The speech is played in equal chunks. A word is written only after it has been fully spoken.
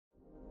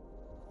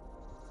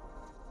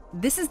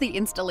This is the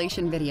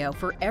installation video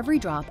for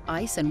EveryDrop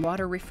Ice and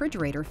Water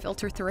Refrigerator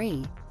Filter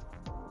 3.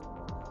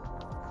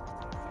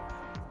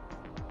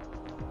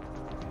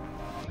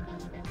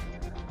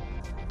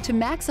 To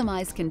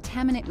maximize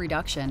contaminant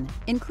reduction,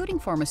 including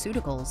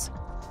pharmaceuticals,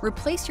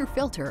 replace your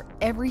filter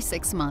every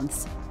 6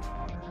 months.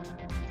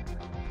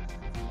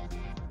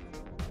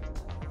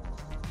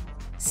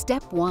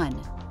 Step 1.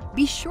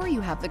 Be sure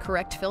you have the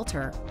correct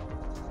filter.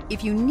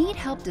 If you need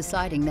help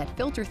deciding that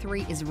filter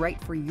 3 is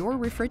right for your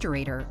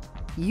refrigerator,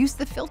 use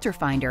the filter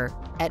finder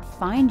at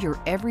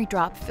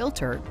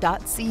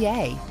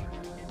findyoureverydropfilter.ca.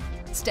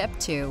 Step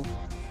 2.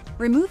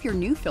 Remove your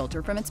new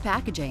filter from its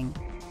packaging.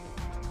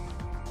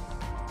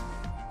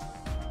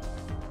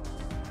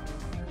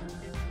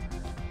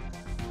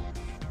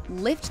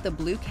 Lift the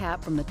blue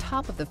cap from the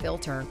top of the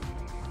filter.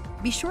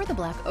 Be sure the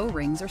black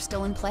O-rings are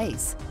still in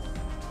place.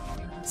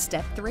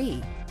 Step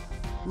 3.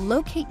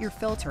 Locate your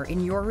filter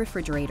in your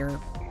refrigerator.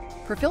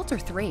 For filter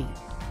 3,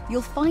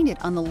 you'll find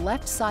it on the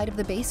left side of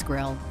the base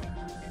grill.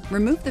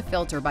 Remove the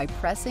filter by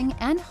pressing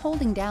and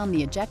holding down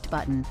the eject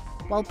button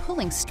while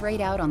pulling straight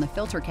out on the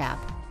filter cap.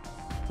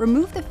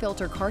 Remove the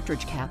filter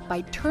cartridge cap by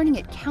turning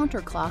it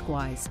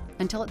counterclockwise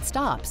until it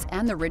stops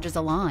and the ridges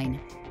align.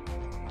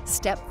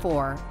 Step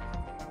 4.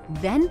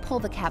 Then pull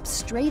the cap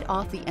straight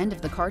off the end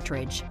of the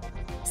cartridge.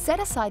 Set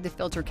aside the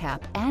filter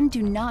cap and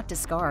do not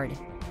discard.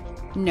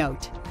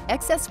 Note: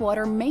 excess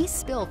water may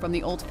spill from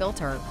the old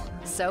filter,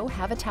 so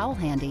have a towel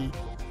handy.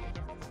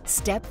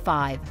 Step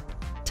 5.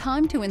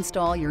 Time to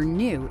install your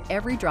new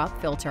EveryDrop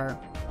filter.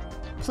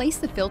 Place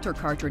the filter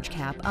cartridge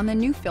cap on the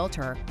new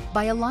filter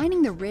by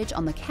aligning the ridge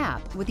on the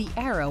cap with the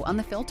arrow on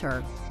the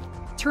filter.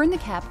 Turn the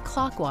cap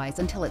clockwise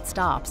until it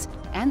stops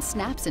and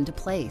snaps into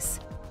place.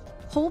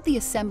 Hold the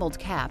assembled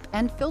cap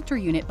and filter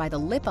unit by the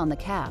lip on the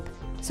cap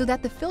so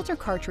that the filter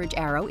cartridge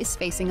arrow is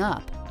facing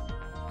up.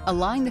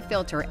 Align the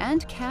filter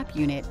and cap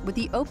unit with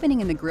the opening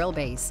in the grill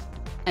base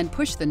and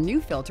push the new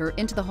filter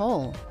into the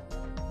hole.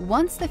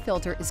 Once the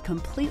filter is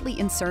completely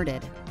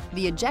inserted,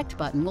 the eject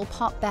button will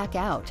pop back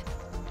out.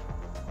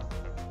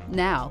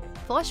 Now,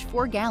 flush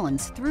 4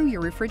 gallons through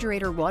your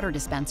refrigerator water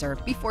dispenser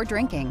before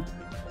drinking.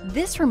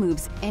 This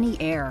removes any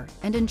air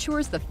and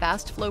ensures the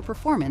fast flow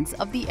performance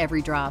of the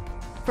EveryDrop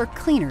for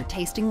cleaner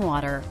tasting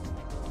water.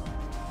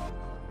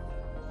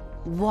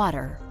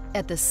 Water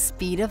at the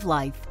speed of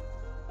life.